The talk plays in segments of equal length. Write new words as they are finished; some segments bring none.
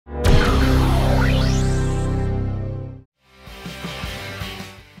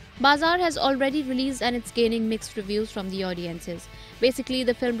Bazaar has already released and it's gaining mixed reviews from the audiences. Basically,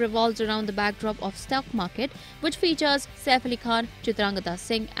 the film revolves around the backdrop of stock market, which features Saif Ali, Chitrangada,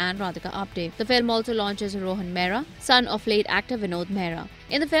 Singh and Radhika Apte. The film also launches Rohan Mehra, son of late actor Vinod Mehra.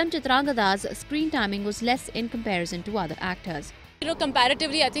 In the film, Chitrangada's screen timing was less in comparison to other actors.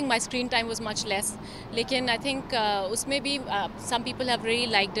 Comparatively, I think my screen time was much less. Lekin I think usme bhi some people have really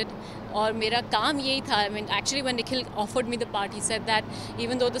liked it. और मेरा काम यही था. I mean, actually, when Nikhil offered me the part, he said that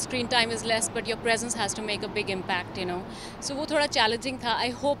even though the screen time is less, but your presence has to make a big impact, you know. So वो थोड़ा challenging था. I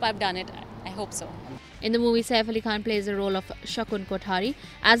hope I've done it. I hope so. In the movie, Saif Ali plays the role of Shakun Kothari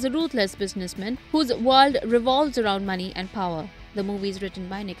as a ruthless businessman whose world revolves around money and power. The movie is written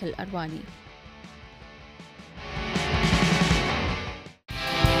by Nikhil Advani.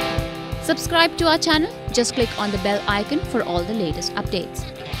 Subscribe to our channel. Just click on the bell icon for all the latest updates.